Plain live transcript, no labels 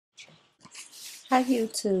Hi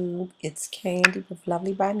YouTube, it's Candy with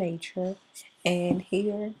Lovely by Nature, and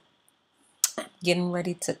here getting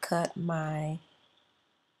ready to cut my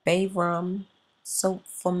bay rum soap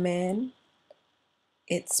for men.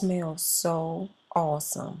 It smells so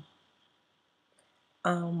awesome.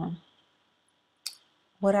 Um,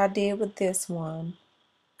 what I did with this one,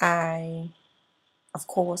 I of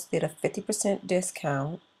course did a 50%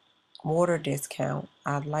 discount, water discount.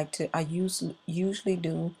 I usually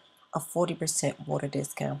do a 40% water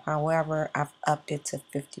discount. However, I've upped it to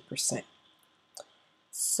 50%.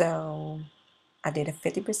 So I did a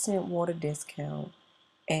 50% water discount,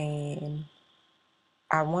 and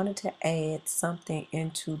I wanted to add something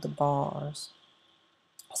into the bars.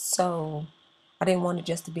 So I didn't want it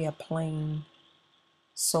just to be a plain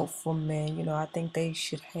soap for men. I think they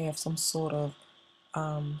should have some sort of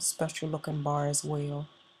special looking bar as well.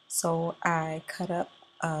 So I cut up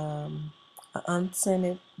an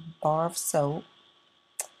unscented bar of soap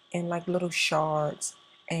in like little shards,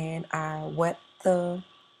 and I wet the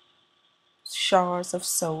shards of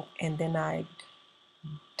soap, and then I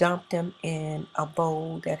dumped them in a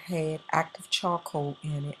bowl that had active charcoal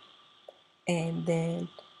in it. And then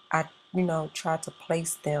I, tried to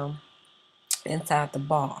place them inside the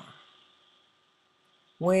bar.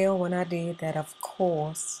 Well, when I did that, of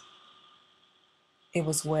course, it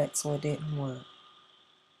was wet, so it didn't work.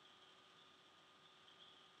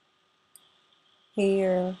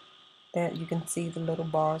 Here, that you can see the little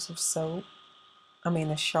bars of soap.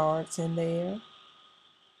 The shards in there.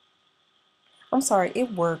 I'm sorry,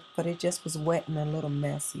 it worked, but it just was wet and a little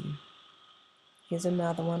messy. Here's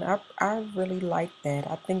another one. I really like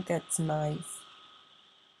that. I think that's nice.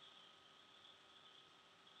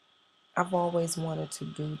 I've always wanted to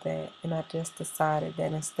do that, and I just decided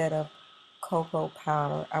that instead of cocoa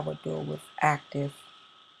powder, I would do it with active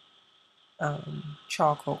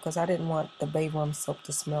charcoal, because I didn't want the bay rum soap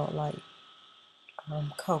to smell like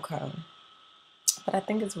cocoa. But I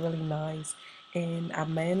think it's really nice, and I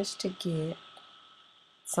managed to get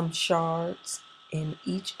some shards in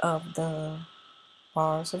each of the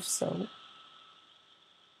bars of soap.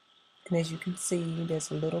 And as you can see, there's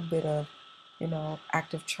a little bit of,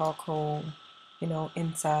 active charcoal,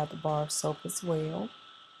 inside the bar of soap as well.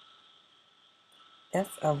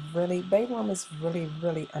 Bay rum is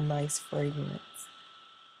really a nice fragrance.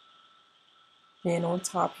 Then on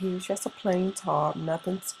top here is just a plain top,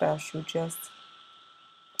 nothing special, just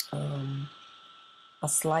a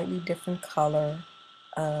slightly different color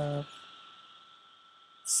of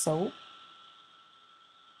soap.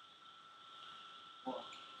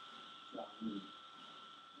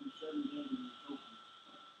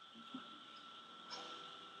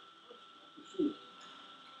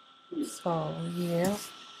 So yeah.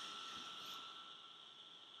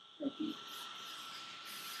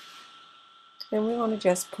 Then we're going to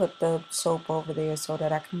just put the soap over there so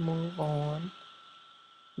that I can move on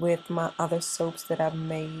with my other soaps that I've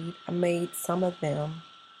made. I made some of them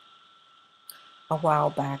a while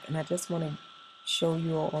back, and I just want to show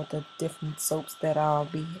you all the different soaps that I'll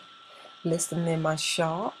be listing in my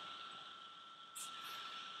shop.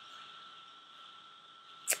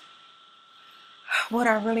 What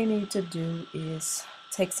I really need to do is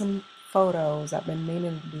take some photos. I've been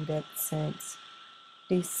meaning to do that since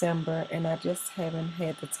December, and I just haven't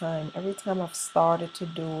had the time. Every time I've started to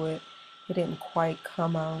do it, it didn't quite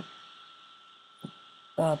come out.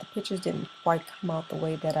 The pictures didn't quite come out the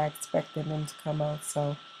way that I expected them to come out,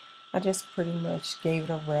 so I just pretty much gave it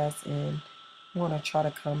a rest, and want to try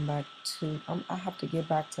to come back to. I have to get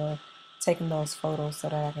back to taking those photos so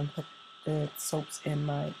that I can put the soaps in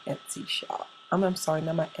my Etsy shop. I'm sorry,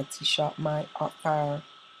 not my Etsy shop, my Art Fire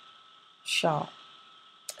shop.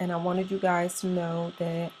 And I wanted you guys to know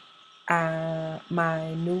that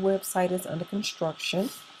my new website is under construction.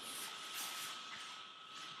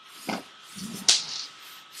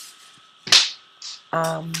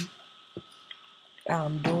 I'm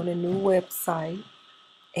doing a new website,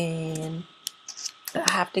 and I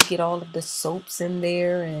have to get all of the soaps in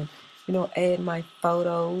there, and add my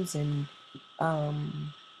photos, and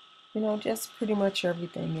just pretty much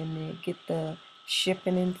everything in there. Get the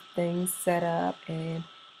shipping and things set up, and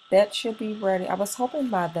that should be ready. I was hoping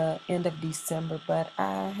by the end of December, but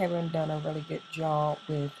I haven't done a really good job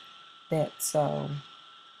with that. So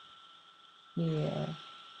yeah.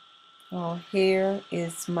 Oh, here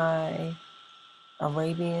is my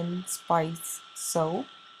Arabian spice soap.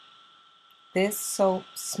 This soap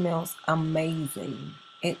smells amazing.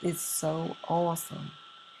 It is so awesome.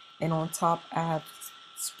 And on top, I have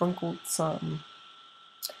sprinkled some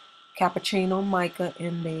cappuccino mica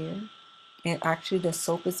in there. And actually, the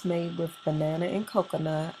soap is made with banana and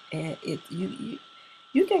coconut, and you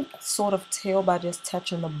can sort of tell by just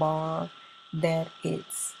touching the bar that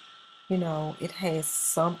it's, it has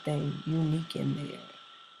something unique in there.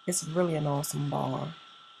 It's really an awesome bar.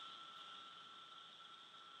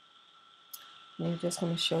 I'm just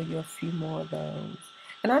going to show you a few more of those.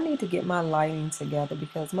 And I need to get my lighting together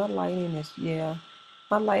because my lighting is,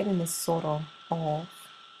 my lighting is sort of off.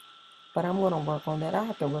 But I'm going to work on that. I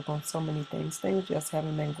have to work on so many things. Things just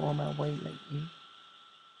haven't been going my way lately.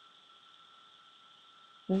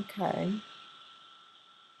 Okay.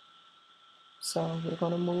 So we're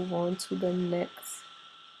going to move on to the next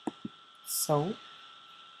soap.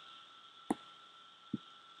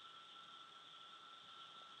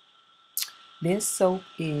 This soap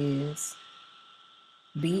is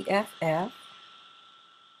BFF.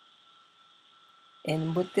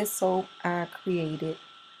 And with this soap I created,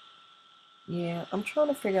 I'm trying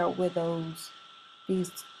to figure out where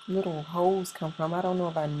these little holes come from. I don't know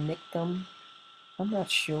if I nicked them. I'm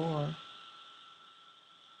not sure.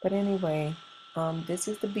 But anyway, this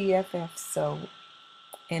is the BFF soap.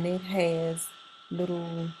 And it has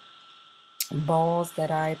little balls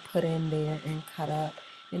that I put in there and cut up.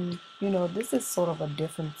 And this is sort of a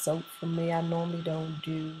different soap for me. I normally don't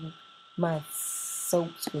do my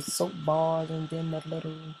soaps with soap bars and then the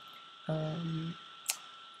little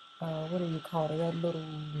what do you call it, that little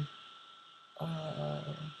uh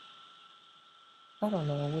I don't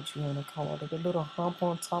know what you want to call it, the little hump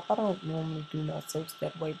on top. I don't normally do my soaps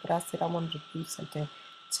that way, but I said I wanted to do something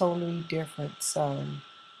totally different, so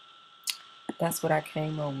that's what I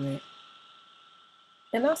came up with.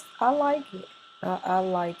 And I like it. I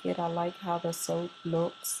like it. I like how the soap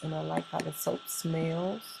looks, and I like how the soap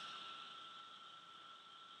smells.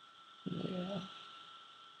 Yeah.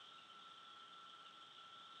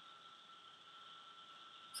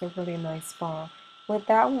 It's a really nice bar. With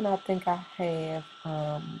that one, I think I have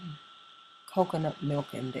coconut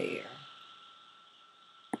milk in there.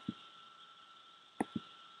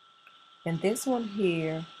 And this one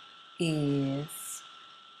here is,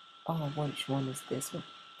 oh, which one is this one?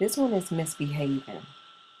 This one is Misbehavin.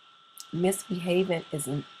 Misbehavin is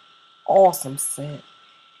an awesome scent.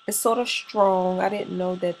 It's sort of strong. I didn't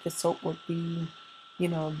know that the soap would be,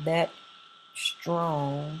 that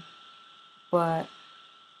strong, but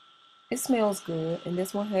it smells good. And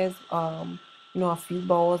this one has, a few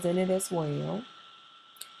balls in it as well.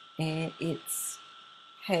 And it's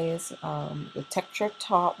has the textured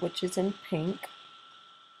top, which is in pink.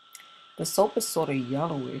 The soap is sort of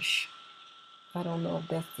yellowish. I don't know if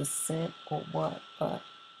that's the scent or what, but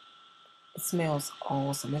it smells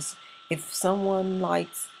awesome. If someone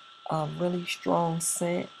likes a really strong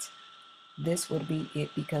scent, this would be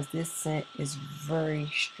it because this scent is very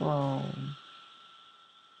strong.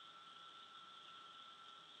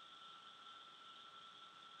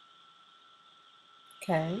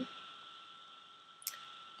 Okay.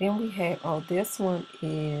 Then we have, oh, this one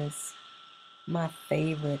is my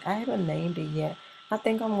favorite. I haven't named it yet. I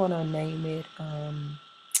think I'm gonna name it um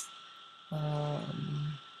I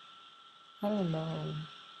don't know.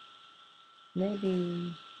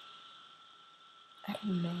 Maybe, I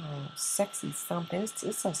don't know, sexy something.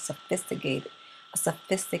 It's a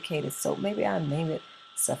sophisticated soap. Maybe I'll name it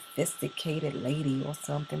sophisticated lady or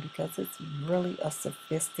something because it's really a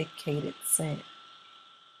sophisticated scent.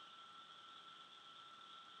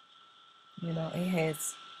 It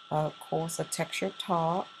has, of course, a textured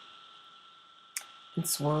top and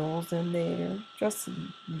swirls in there. Just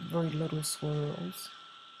very little swirls,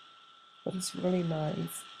 but it's really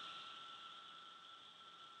nice.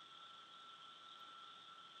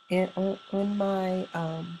 And on my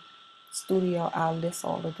studio, I'll list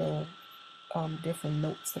all of the different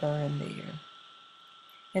notes that are in there.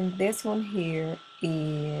 And this one here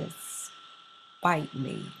is Bite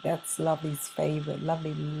Me. That's Lovely's favorite.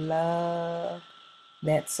 Lovely love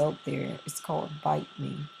that soap there. It's called Bite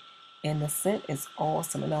Me. And the scent is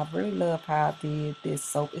awesome. And I really love how I did this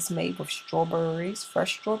soap. It's made with strawberries,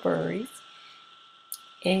 fresh strawberries.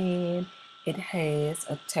 And it has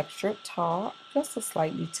a textured top, just a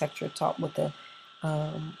slightly textured top with a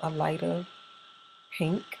lighter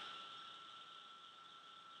pink.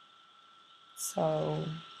 So,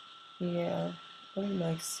 yeah, really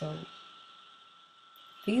nice soap.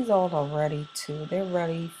 These all are ready too. They're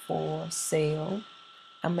ready for sale.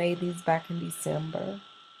 I made these back in December.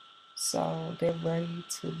 So they're ready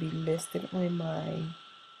to be listed on my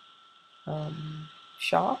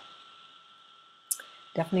shop.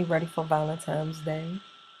 Definitely ready for Valentine's Day.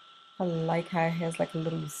 I like how it has like a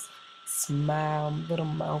little smile, little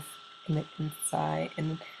mouth in the inside.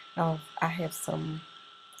 And I have some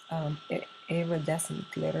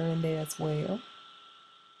iridescent glitter in there as well.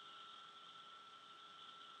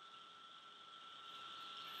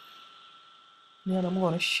 Then I'm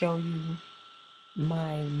going to show you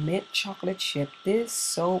my mint chocolate chip. This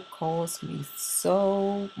soap caused me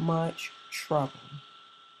so much trouble,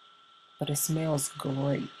 but it smells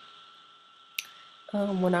great.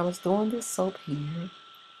 When I was doing this soap here,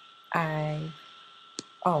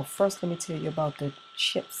 first let me tell you about the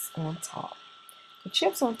chips on top. The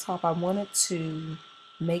chips on top, I wanted to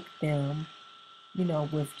make them,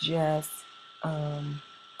 with just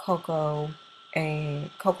cocoa and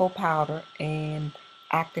cocoa powder and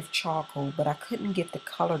active charcoal, but I couldn't get the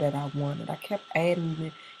color that I wanted. I kept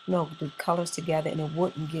adding the colors together, and it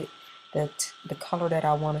wouldn't get the color that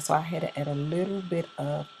I wanted. So I had to add a little bit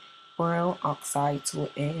of brown oxide to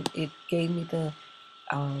it, and it gave me the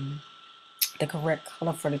correct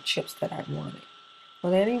color for the chips that I wanted.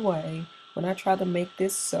 But anyway, when I tried to make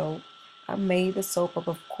this soap, I made the soap up,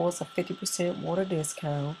 of course, a 50% water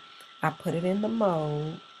discount. I put it in the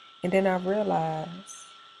mold, and then I realized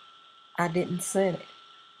I didn't scent it.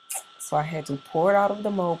 So I had to pour it out of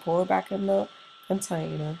the mold, pour it back in the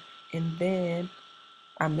container, and then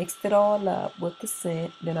I mixed it all up with the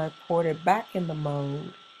scent. Then I poured it back in the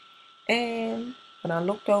mold. And when I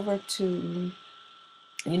looked over to,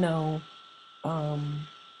 you know, um,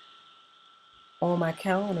 on my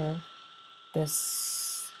counter,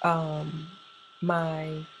 this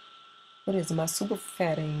my my super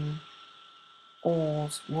fatting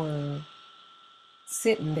oils were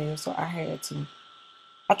sitting there, so I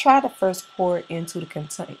tried to first pour it into the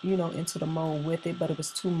container, into the mold with it, but it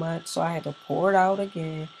was too much, so I had to pour it out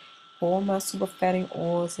again, pour my super fatting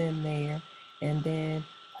oils in there, and then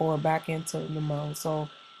pour it back into the mold. So,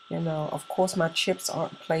 of course my chips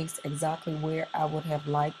aren't placed exactly where I would have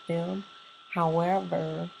liked them.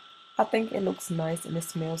 However, I think it looks nice and it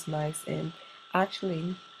smells nice. And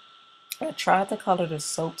actually, I tried to color the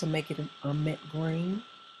soap to make it a mint green,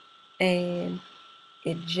 and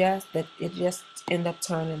it just ended up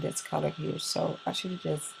turning this color here. So I should have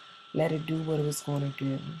just let it do what it was going to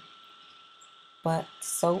do. But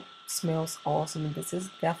soap smells awesome. This is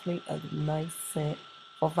definitely a nice scent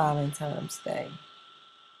for Valentine's Day.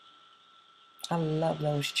 I love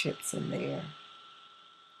those chips in there.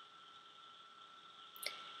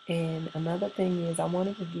 And another thing is I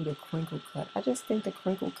wanted to do the crinkle cut. I just think the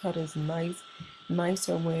crinkle cut is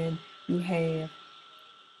nicer when you have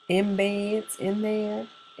embeds in there.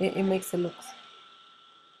 It makes it look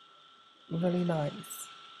really nice.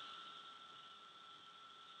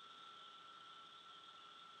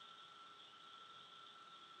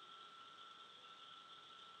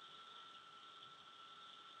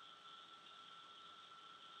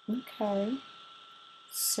 Okay,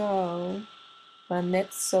 so my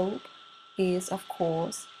next soap is, of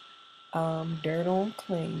course, Dirt on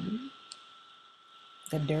Clean.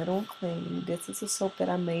 The Dirt on Clean. This is a soap that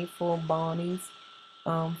I made for Bonnie's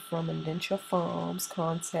from Indenture Farms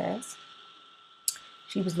contest.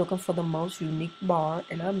 She was looking for the most unique bar,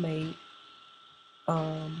 and I made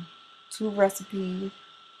two recipes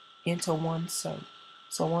into one soap.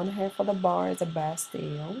 So one half of the bar is a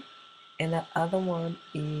Bastille, and the other one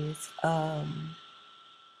is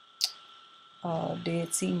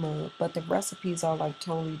Dead Sea Mud, but the recipes are like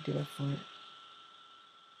totally different.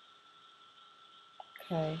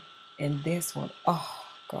 Okay, and this one, oh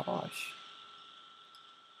gosh,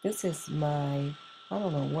 this is I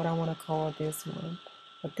don't know what I want to call this one,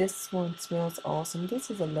 but this one smells awesome.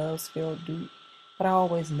 This is a Love Spell dupe, but I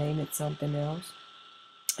always name it something else.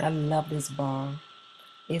 I love this bar.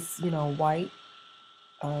 It's, white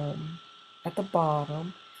at the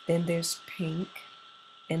bottom, then there's pink,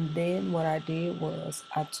 and then what I did was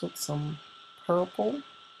I took some purple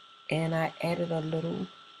and I added a little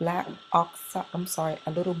black oxide,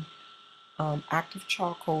 a little active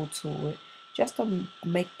charcoal to it, just to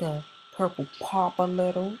make the purple pop a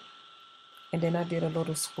little. And then I did a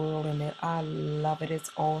little swirl in it. I love it.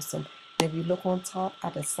 It's awesome. And if you look on top, I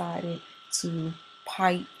decided to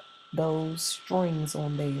pipe those strings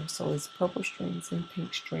on there. So it's purple strings and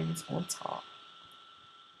pink strings on top.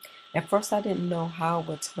 At first I didn't know how it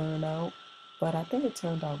would turn out, but I think it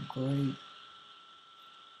turned out great.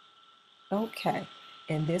 Okay,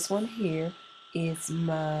 and this one here is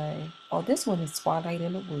this one is Twilight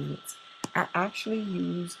in the Woods. I actually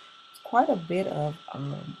used quite a bit of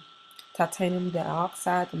titanium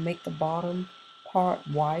dioxide to make the bottom part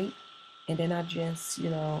white, and then I just,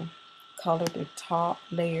 colored the top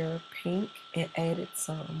layer pink and added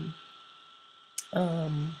some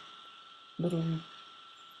um, little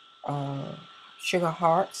uh, sugar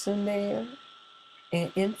hearts in there.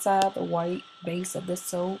 And inside the white base of the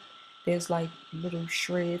soap, there's like little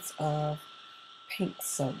shreds of pink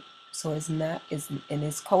soap. So it's not, and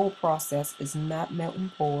it's cold process. It's not melt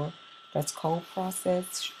and pour. That's cold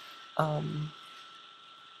process. Um,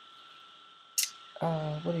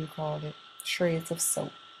 what do you call it? Shreds of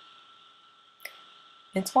soap.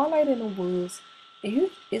 And Twilight in the Woods,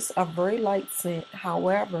 it's a very light scent.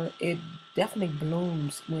 However, it definitely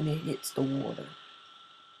blooms when it hits the water.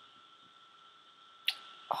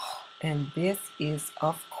 Oh, and this is,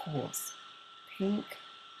 of course, pink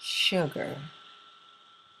sugar.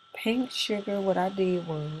 Pink sugar, what I did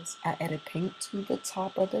was I added pink to the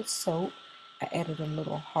top of the soap. I added a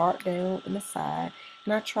little heart down in the side.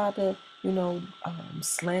 And I tried to,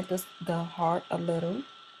 slant the heart a little.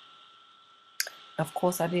 Of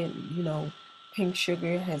course, I didn't, pink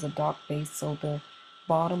sugar has a dark base, so the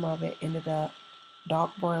bottom of it ended up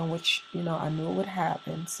dark brown, which, I knew would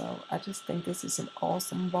happen. So I just think this is an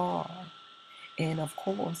awesome bar. And of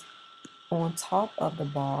course, on top of the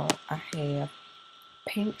bar, I have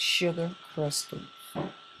pink sugar crystals.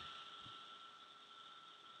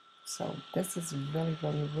 So this is really,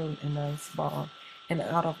 really, really a nice bar. And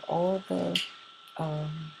out of all the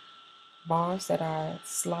bars that I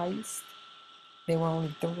sliced, there were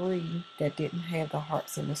only 3 that didn't have the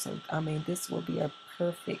hearts in it. So, I mean, this would be a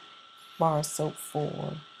perfect bar soap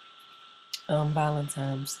for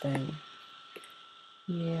Valentine's Day.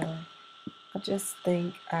 Yeah, I just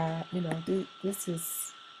think, this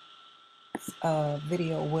is a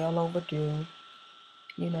video well overdue,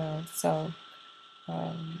 so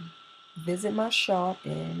visit my shop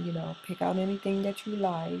and, pick out anything that you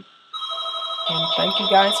like. And thank you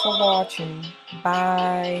guys for watching.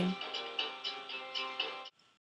 Bye.